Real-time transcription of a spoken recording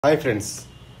Hi friends,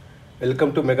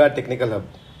 welcome to Mega Technical Hub.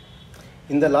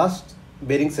 In the last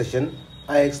bearing session,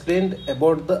 I explained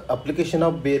about the application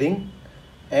of bearing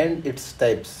and its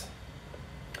types.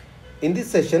 In this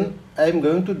session, I am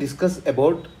going to discuss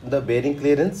about the bearing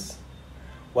clearance.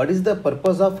 What is the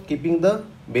purpose of keeping the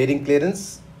bearing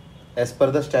clearance as per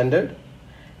the standard,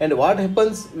 and what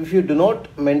happens if you do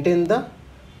not maintain the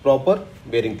proper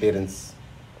bearing clearance.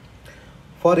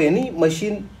 For any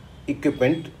machine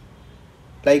equipment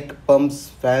like pumps,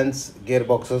 fans,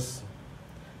 gearboxes,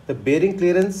 the bearing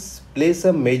clearance plays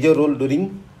a major role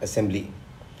during assembly.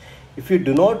 If you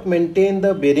do not maintain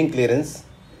the bearing clearance,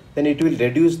 then it will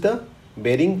reduce the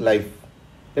bearing life,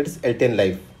 that is LTN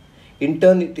life. In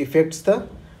turn, it affects the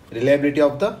reliability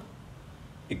of the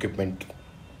equipment.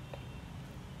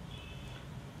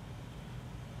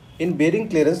 In bearing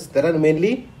clearance, there are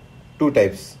mainly two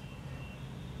types.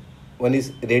 One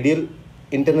is radial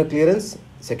internal clearance,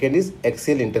 second is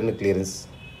axial internal clearance.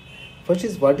 First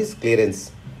is, what is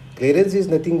clearance? Clearance is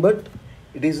nothing but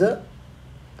it is a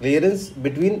clearance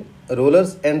between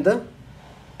rollers and the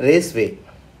raceway.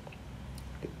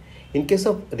 In case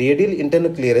of radial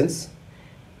internal clearance,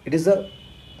 it is a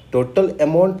total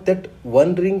amount that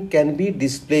one ring can be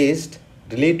displaced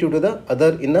relative to the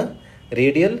other in a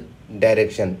radial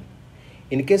direction.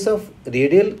 In case of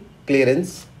radial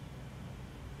clearance,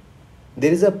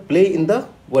 there is a play in the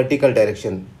vertical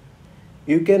direction.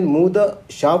 You can move the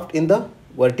shaft in the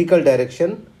vertical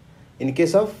direction in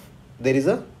case of there is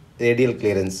a radial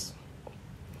clearance.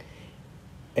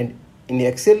 And in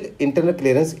axial internal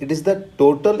clearance, it is the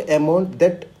total amount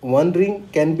that one ring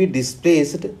can be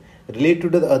displaced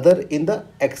related to the other in the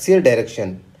axial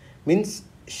direction. Means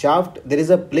shaft, there is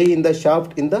a play in the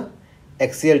shaft in the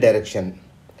axial direction.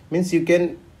 Means you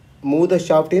can move the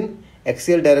shaft in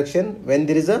axial direction when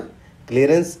there is a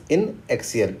clearance in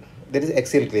axial. There is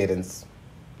axial clearance.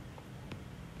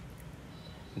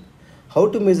 How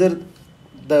to measure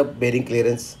the bearing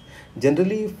clearance?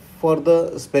 Generally, for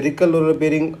the spherical roller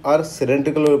bearing or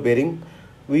cylindrical roller bearing,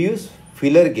 we use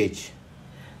feeler gauge.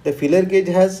 The feeler gauge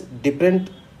has different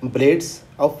blades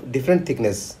of different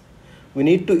thickness. We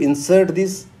need to insert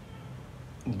these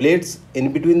blades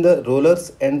in between the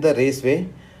rollers and the raceway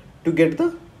to get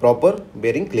the proper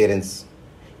bearing clearance.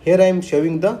 Here I am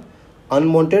showing the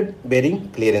unwanted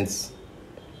bearing clearance.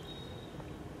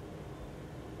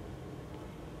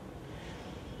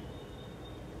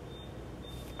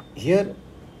 Here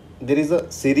there is a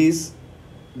series.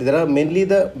 There are mainly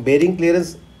the bearing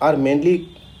clearance are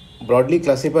mainly broadly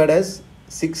classified as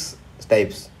 6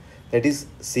 types. That is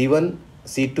C1,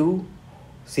 C2,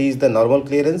 C is the normal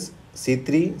clearance,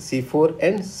 C3, C4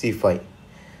 and C5.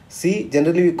 C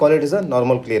generally we call it as a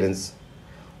normal clearance.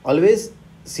 Always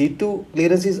C2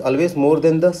 clearance is always more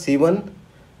than the C1.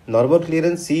 Normal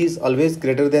clearance C is always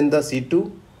greater than the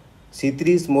C2. C3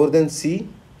 is more than C.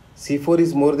 C4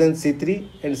 is more than C3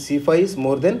 and C5 is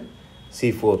more than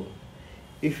C4.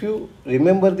 If you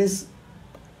remember this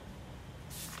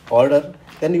order,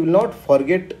 then you will not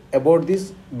forget about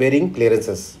these bearing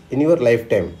clearances in your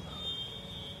lifetime.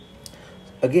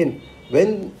 Again,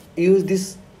 when you use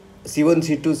this C1,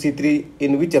 C2, C3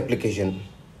 in which application?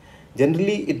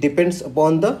 Generally, it depends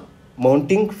upon the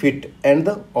mounting fit and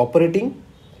the operating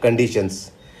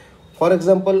conditions. For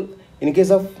example, in case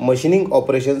of machining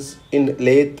operations in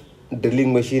lathe,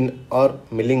 drilling machine or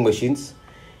milling machines,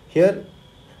 here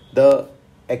the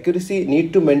accuracy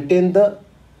need to maintain the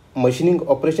machining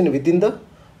operation within the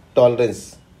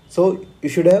tolerance. So you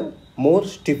should have more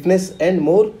stiffness and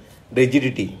more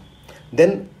rigidity.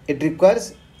 Then it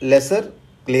requires lesser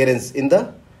clearance in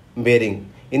the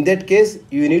bearing. In that case,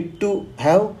 you need to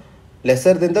have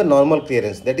lesser than the normal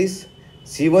clearance, that is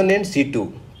C1 and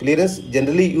C2. Clearance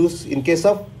generally used in case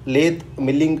of lathe,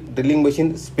 milling, drilling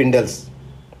machine spindles.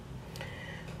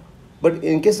 But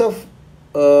in case of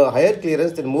higher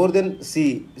clearance, then more than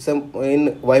C, some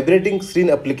in vibrating screen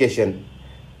application,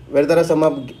 where there are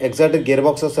some exerted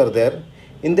gearboxes are there.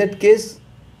 In that case,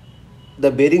 the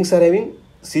bearings are having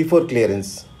C4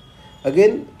 clearance.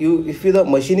 Again, if the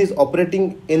machine is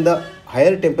operating in the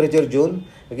higher temperature zone,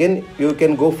 again you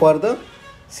can go for the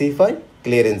C5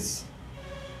 clearance.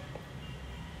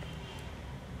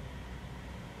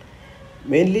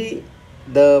 Mainly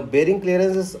the bearing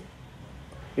clearances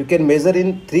you can measure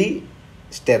in 3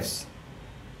 steps.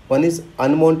 One is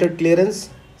unmounted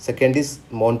clearance, second is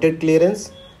mounted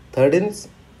clearance, third is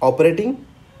operating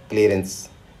clearance.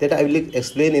 That I will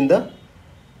explain in the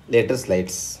later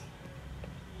slides.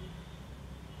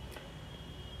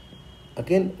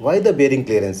 Again, why the bearing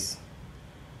clearance?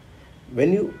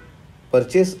 When you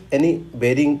purchase any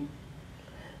bearing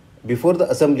before the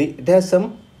assembly, it has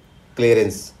some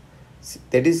clearance.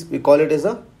 That is, we call it as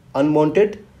a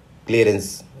unwanted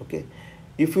clearance. Okay.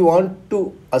 If you want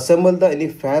to assemble the any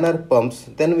fan or pumps,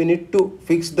 then we need to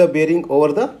fix the bearing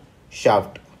over the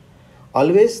shaft.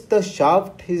 Always the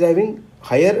shaft is having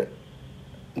higher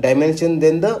dimension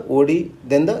than the OD,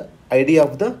 than the ID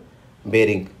of the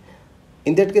bearing.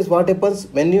 In that case, what happens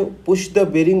when you push the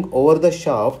bearing over the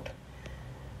shaft,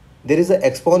 there is an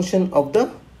expansion of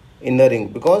the inner ring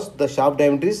because the shaft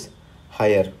diameter is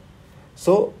higher.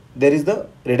 So there is the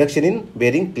reduction in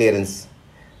bearing clearance.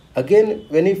 Again,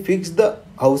 when you fix the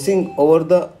housing over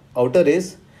the outer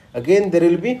race, again there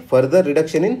will be further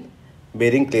reduction in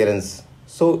bearing clearance.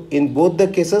 So in both the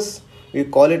cases, we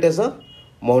call it as a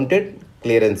mounted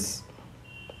clearance.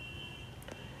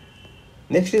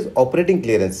 Next is operating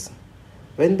clearance.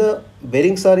 When the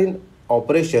bearings are in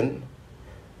operation,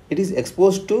 it is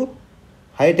exposed to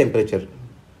high temperature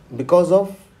because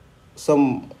of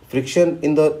some friction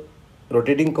in the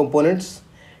rotating components,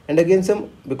 and again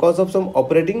because of some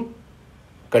operating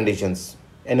conditions,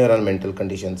 environmental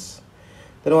conditions.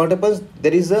 Then what happens?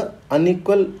 There is a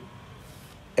unequal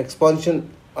expansion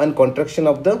and contraction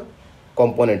of the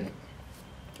component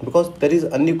because there is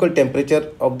unequal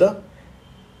temperature of the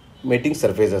mating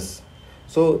surfaces.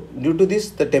 So due to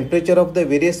this, the temperature of the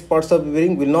various parts of the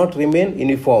bearing will not remain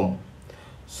uniform,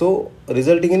 so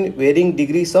resulting in varying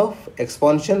degrees of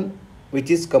expansion, which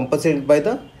is compensated by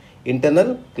the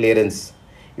internal clearance.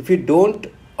 If you don't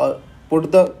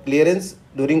put the clearance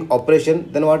during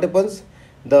operation, then what happens?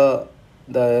 The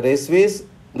raceways,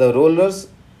 the rollers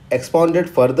expanded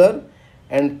further,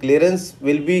 and clearance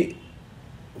will be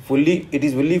fully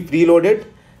preloaded.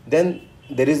 Then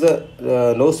there is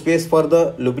no space for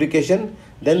the lubrication.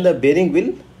 Then the bearing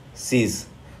will seize.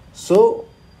 So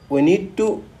we need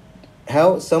to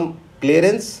have some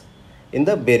clearance in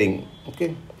the bearing,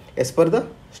 okay, as per the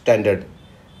standard.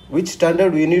 Which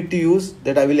standard we need to use,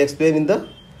 that I will explain in the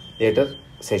later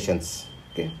sessions.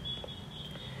 Okay.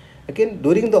 Again,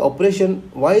 during the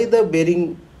operation, why the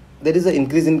bearing there is an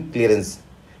increase in clearance?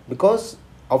 Because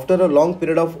after a long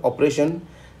period of operation,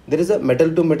 there is a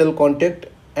metal to metal contact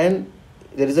and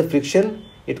there is a friction.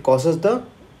 It causes the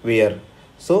wear.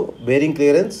 So bearing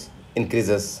clearance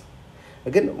increases.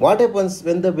 Again, what happens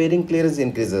when the bearing clearance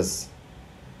increases?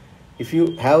 If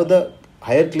you have the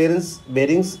higher clearance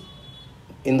bearings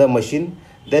in the machine,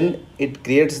 then it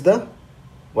creates the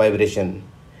vibration,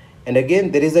 and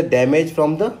again there is a damage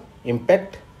from the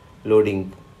impact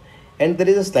loading, and there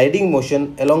is a sliding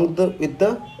motion along with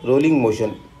the rolling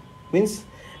motion. Means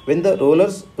when the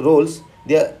rollers rolls,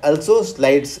 there also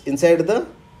slides inside the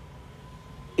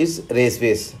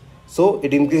raceways, so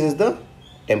it increases the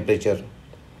temperature.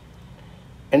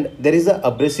 And there is a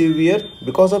abrasive wear.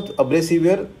 Because of abrasive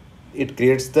wear, it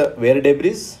creates the wear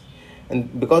debris,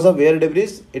 and because of wear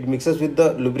debris, it mixes with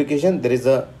the lubrication. There is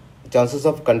a chances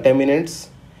of contaminants,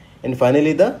 and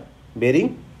finally the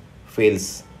bearing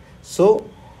fails. So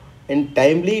in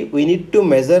timely, we need to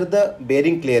measure the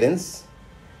bearing clearance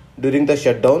during the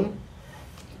shutdown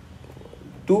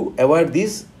to avoid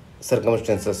these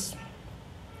circumstances.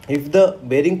 If the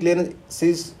bearing clearance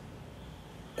is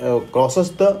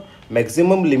crosses the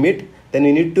maximum limit, then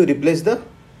you need to replace the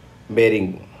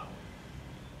bearing.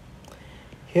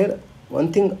 Here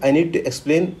one thing I need to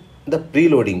explain, the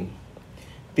preloading.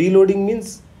 Preloading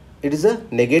means it is a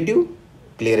negative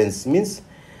clearance. Means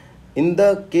in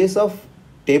the case of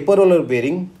taper roller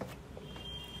bearing,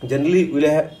 generally we will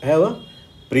have a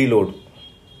preload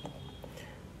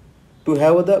to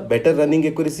have the better running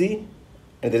accuracy,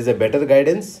 and there is a better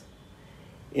guidance.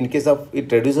 In case of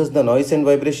it reduces the noise and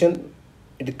vibration,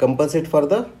 it compensates for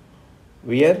the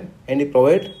wear, and it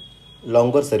provides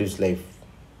longer service life.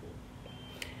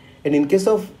 And in case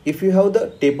of if you have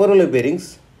the taper roller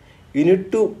bearings, you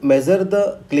need to measure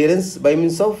the clearance by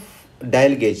means of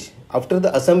dial gauge. After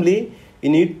the assembly, you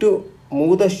need to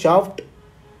move the shaft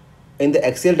in the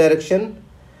axial direction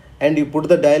and you put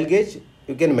the dial gauge,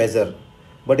 you can measure.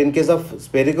 But in case of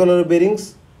spherical roller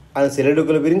bearings and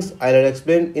cylindrical bearings, I will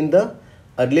explain in the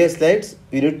earlier slides,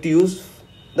 you need to use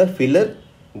the filler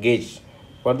gauge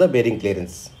for the bearing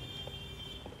clearance.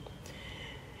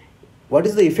 What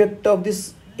is the effect of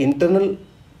this internal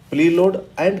preload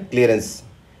and clearance?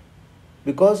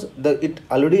 Because it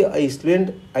already I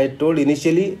explained, I told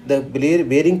initially, the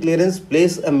bearing clearance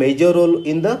plays a major role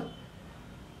in the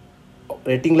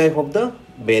rating life of the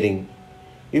bearing.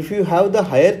 If you have the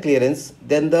higher clearance,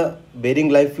 then the bearing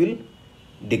life will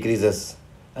decreases.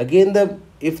 Again,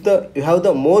 if you have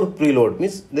the more preload,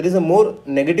 means there is a more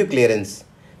negative clearance,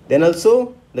 then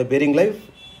also the bearing life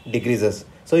decreases.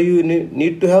 So you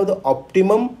need to have the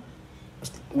optimum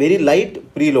very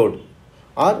light preload,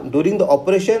 or during the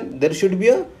operation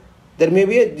there may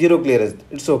be a zero clearance,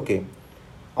 it's okay.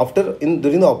 After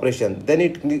during the operation, then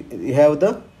you have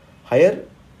the higher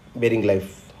bearing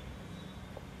life.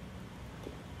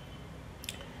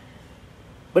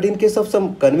 But in case of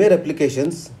some conveyor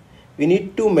applications, we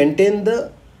need to maintain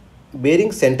the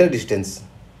bearing center distance.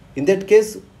 In that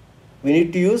case, we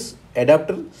need to use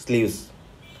adapter sleeves.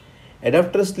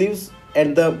 Adapter sleeves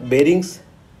and the bearings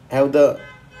have the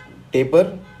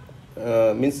taper,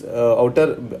 means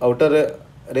outer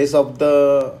race of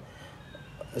the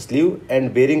sleeve,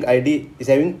 and bearing ID is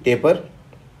having taper.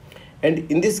 And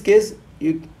in this case,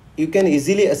 you can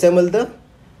easily assemble the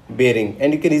bearing,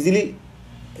 and you can easily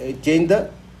change the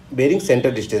bearing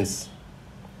center distance.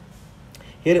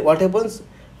 Here what happens,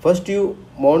 first you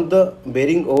mount the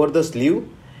bearing over the sleeve,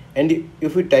 and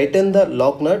if you tighten the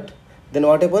lock nut, then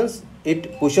what happens,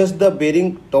 it pushes the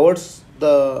bearing towards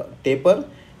the taper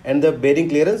and the bearing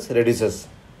clearance reduces.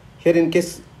 Here in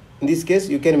this case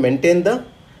you can maintain the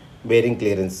bearing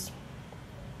clearance.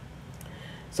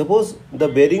 Suppose the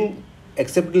bearing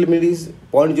acceptable limit is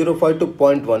 0.05 to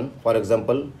 0.1, for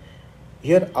example.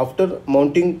 Here after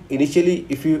mounting, initially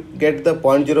if you get the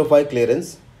 0.05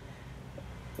 clearance,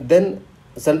 then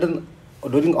certain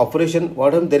during operation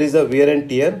what happens, there is a wear and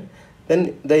tear,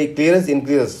 then the clearance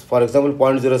increases, for example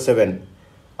 0.07.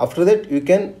 After that you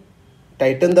can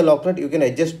tighten the lock nut, you can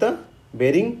adjust the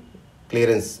bearing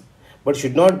clearance, but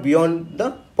should not beyond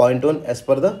the 0.1 as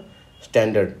per the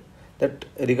standard. That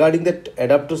regarding that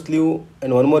adapter sleeve,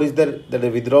 and one more is there, that the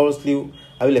withdrawal sleeve,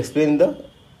 I will explain in the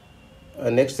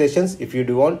next sessions. If you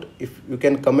do want, if you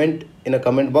can comment in a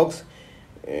comment box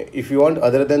if you want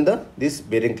other than this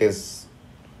bearing clearance.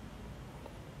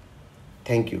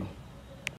 Thank you.